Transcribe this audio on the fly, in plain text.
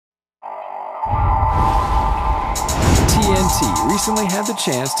TNT recently had the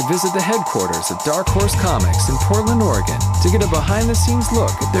chance to visit the headquarters of Dark Horse Comics in Portland, Oregon, to get a behind-the-scenes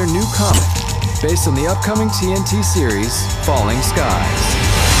look at their new comic, based on the upcoming TNT series, Falling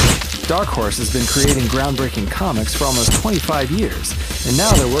Skies. Dark Horse has been creating groundbreaking comics for almost 25 years, and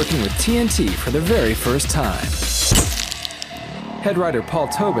now they're working with TNT for the very first time. Head writer Paul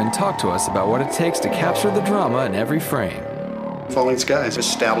Tobin talked to us about what it takes to capture the drama in every frame. Falling Skies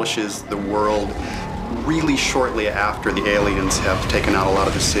establishes the world really shortly after the aliens have taken out a lot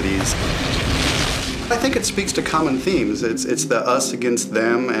of the cities. I think it speaks to common themes. It's the us against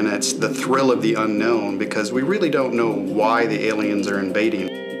them, and it's the thrill of the unknown, because we really don't know why the aliens are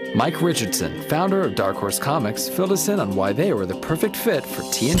invading. Mike Richardson, founder of Dark Horse Comics, filled us in on why they were the perfect fit for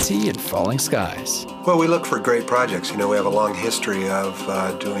TNT and Falling Skies. Well, we look for great projects. You know, we have a long history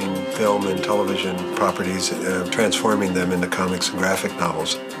of doing film and television properties, transforming them into comics and graphic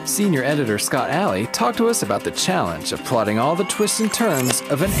novels. Senior editor Scott Alley talked to us about the challenge of plotting all the twists and turns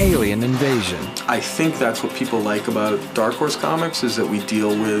of an alien invasion. I think that's what people like about Dark Horse Comics, is that we deal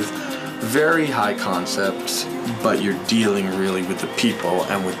with very high concepts, but you're dealing really with the people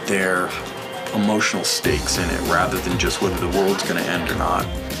and with their emotional stakes in it, rather than just whether the world's going to end or not.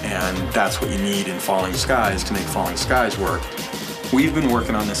 And that's what you need in Falling Skies to make Falling Skies work. We've been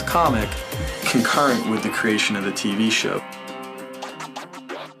working on this comic concurrent with the creation of the TV show.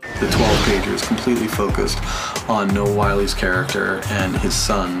 The 12-pager is completely focused on Noah Wiley's character and his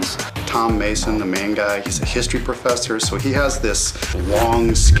sons. Tom Mason, the main guy, he's a history professor, so he has this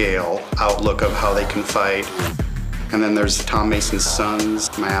long-scale outlook of how they can fight. And then there's Tom Mason's sons,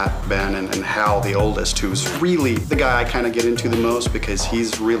 Matt, Ben, and Hal, the oldest, who's really the guy I kind of get into the most, because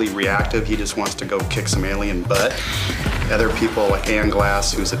he's really reactive. He just wants to go kick some alien butt. Other people like Ann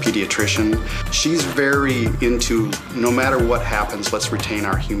Glass, who's a pediatrician, she's very into, no matter what happens, let's retain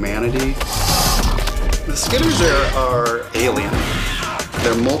our humanity. The Skitters are alien.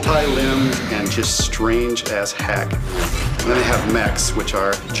 They're multi-limbed and just strange as heck. And then they have mechs, which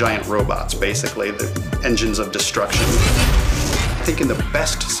are giant robots, basically, the engines of destruction. I think in the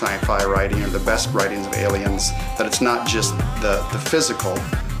best sci-fi writing, or the best writings of aliens, that it's not just the physical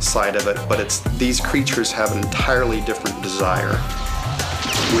side of it, but it's these creatures have an entirely different desire,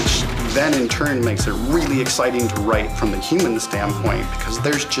 which then in turn makes it really exciting to write from the human standpoint, because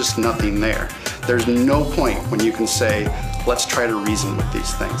there's just nothing there. There's no point when you can say, let's try to reason with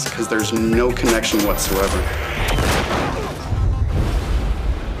these things, because there's no connection whatsoever.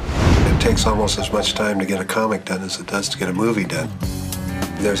 It takes almost as much time to get a comic done as it does to get a movie done.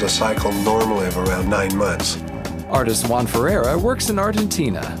 There's a cycle normally of around 9 months. Artist Juan Ferreira works in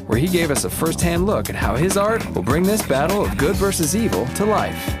Argentina, where he gave us a first-hand look at how his art will bring this battle of good versus evil to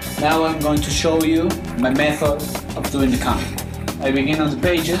life. Now I'm going to show you my method of doing the comic. I begin on the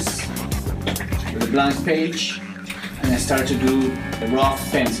pages with a blank page, and I start to do the rough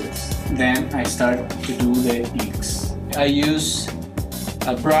pencils. Then I start to do the inks. I use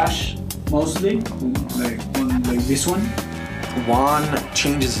a brush mostly, like this one. Juan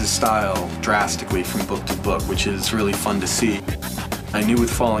changes his style drastically from book to book, which is really fun to see. I knew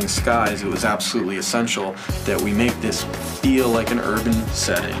with Falling Skies it was absolutely essential that we make this feel like an urban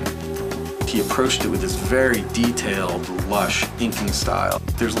setting. He approached it with this very detailed, lush inking style.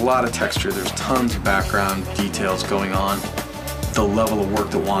 There's a lot of texture, there's tons of background details going on. The level of work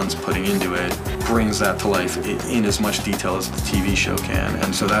that Juan's putting into it brings that to life in as much detail as the TV show can,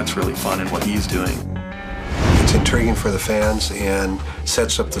 and so that's really fun in what he's doing. It's intriguing for the fans and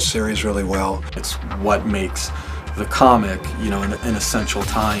sets up the series really well. It's what makes the comic, you know, an essential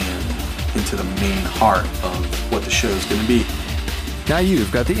tie-in into the main heart of what the show is going to be. Now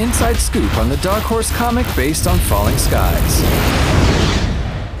you've got the inside scoop on the Dark Horse comic based on Falling Skies.